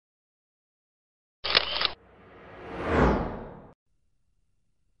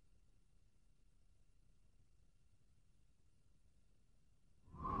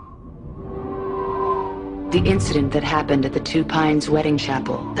The incident that happened at the Two Pines wedding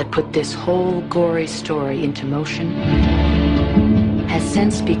chapel that put this whole gory story into motion has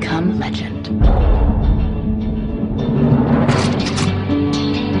since become legend.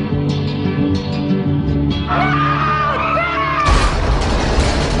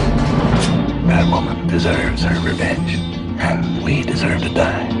 That woman deserves her revenge, and we deserve to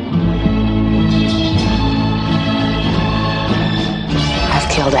die. I've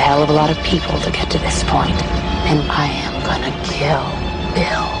killed a hell of a lot of people to get to this point, and I am gonna kill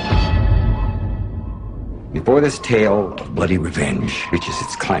Bill. Before this tale of bloody revenge reaches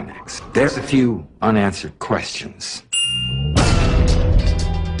its climax, there's a few unanswered questions.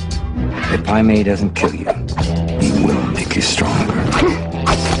 If Pai Mei doesn't kill you, he will make you stronger.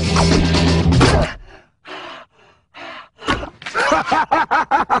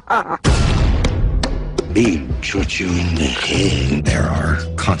 He shot you in the head. There are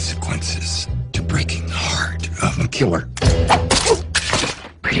consequences to breaking the heart of a killer.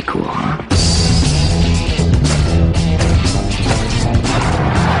 Pretty cool, huh?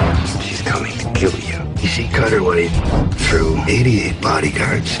 She's coming to kill you. You see Cutter wade through 88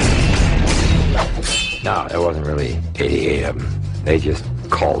 bodyguards. No, there wasn't really 88 of them. They just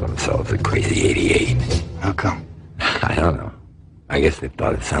called themselves the Crazy 88. How come? I don't know. I guess they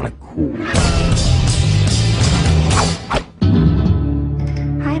thought it sounded cool.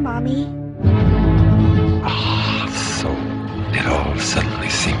 Hi, Mommy. So it all suddenly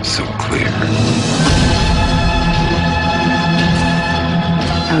seems so clear.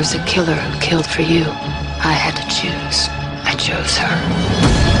 I was a killer who killed for you. I had to choose. I chose her.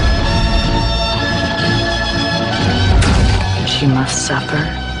 She must suffer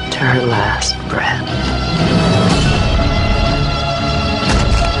to her last breath.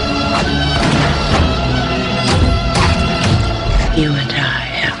 You and I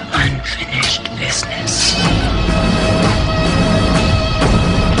have unfinished business.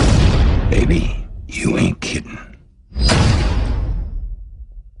 Baby, you ain't kidding.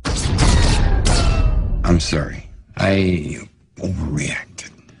 I'm sorry. I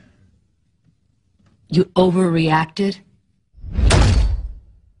overreacted. You overreacted?